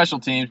contributor on special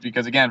teams?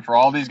 Because, again, for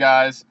all these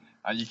guys,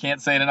 you can't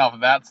say it enough.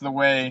 That's the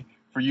way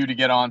for you to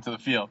get onto the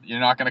field. You're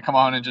not going to come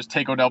on and just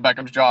take Odell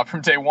Beckham's job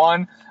from day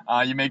one.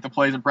 You make the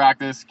plays in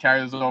practice, carry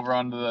those over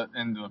into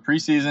the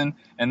preseason,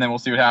 and then we'll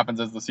see what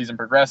happens as the season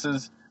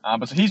progresses.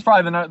 But so he's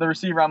probably the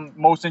receiver I'm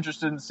most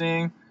interested in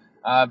seeing.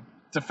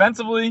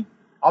 Defensively,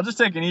 I'll just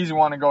take an easy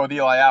one and go with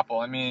Eli Apple.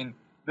 I mean,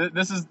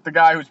 this is the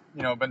guy who's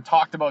been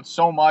talked about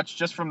so much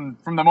just from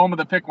the moment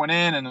the pick went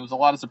in, and there was a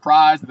lot of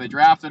surprise that they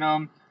drafted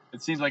him.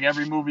 It seems like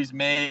every move he's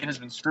made has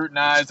been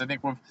scrutinized. I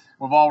think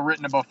we've all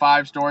written about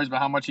 5 stories about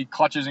how much he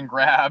clutches and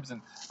grabs,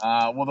 and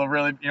will they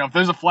really, if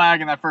there's a flag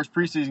in that first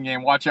preseason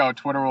game, watch out,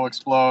 Twitter will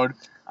explode.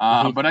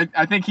 But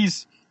I think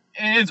it's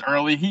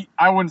early.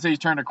 I wouldn't say he's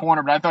turned a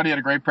corner, but I thought he had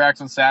a great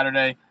practice on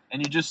Saturday,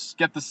 and you just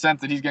get the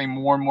sense that he's getting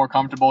more and more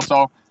comfortable.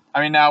 So,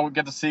 I mean, now we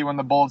get to see when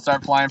the bullets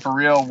start flying for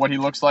real what he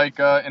looks like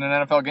in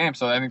an NFL game.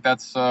 So I think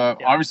that's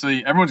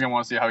obviously everyone's going to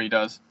want to see how he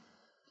does.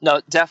 No,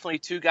 definitely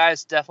 2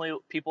 guys, definitely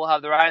people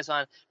have their eyes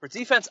on. For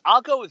defense,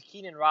 I'll go with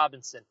Keenan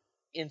Robinson.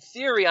 In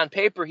theory, on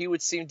paper, he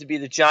would seem to be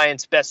the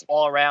Giants' best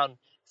all-around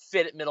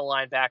fit at middle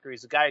linebacker.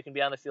 He's a guy who can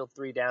be on the field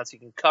 3 downs. He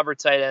can cover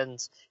tight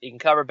ends. He can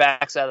cover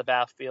backs out of the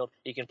backfield.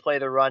 He can play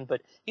the run.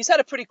 But he's had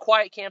a pretty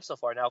quiet camp so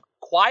far. Now,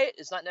 quiet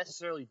is not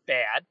necessarily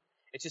bad.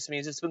 It just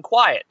means it's been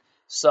quiet.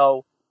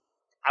 So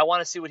I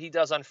want to see what he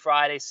does on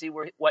Friday, see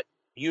what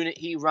unit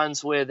he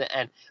runs with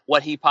and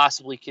what he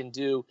possibly can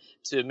do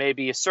to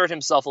maybe assert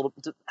himself a little,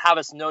 to have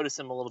us notice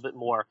him a little bit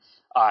more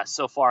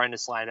so far in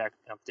this linebacker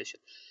competition.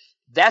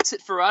 That's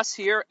it for us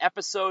here,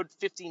 episode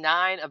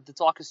 59 of the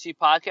Talk is Cheap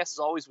podcast. As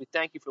always, we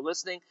thank you for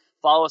listening.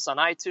 Follow us on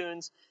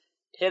iTunes.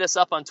 Hit us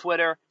up on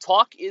Twitter.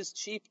 Talk is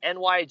Cheap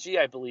NYG,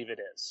 I believe it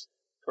is.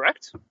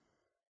 Correct? I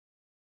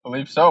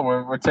believe so.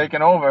 We're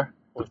taking over.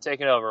 We've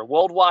taken over.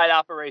 Worldwide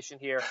operation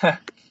here.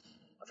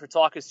 for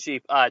Talk is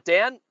Cheap.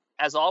 Dan,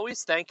 as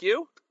always, thank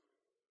you.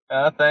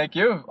 Thank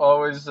you.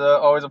 Always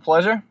a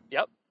pleasure.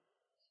 Yep.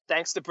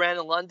 Thanks to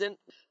Brandon London.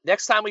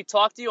 Next time we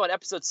talk to you on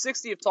episode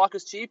 60 of Talk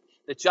is Cheap,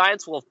 the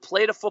Giants will have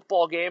played a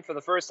football game for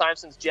the first time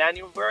since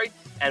January,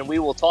 and we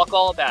will talk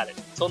all about it.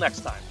 Until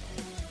next time.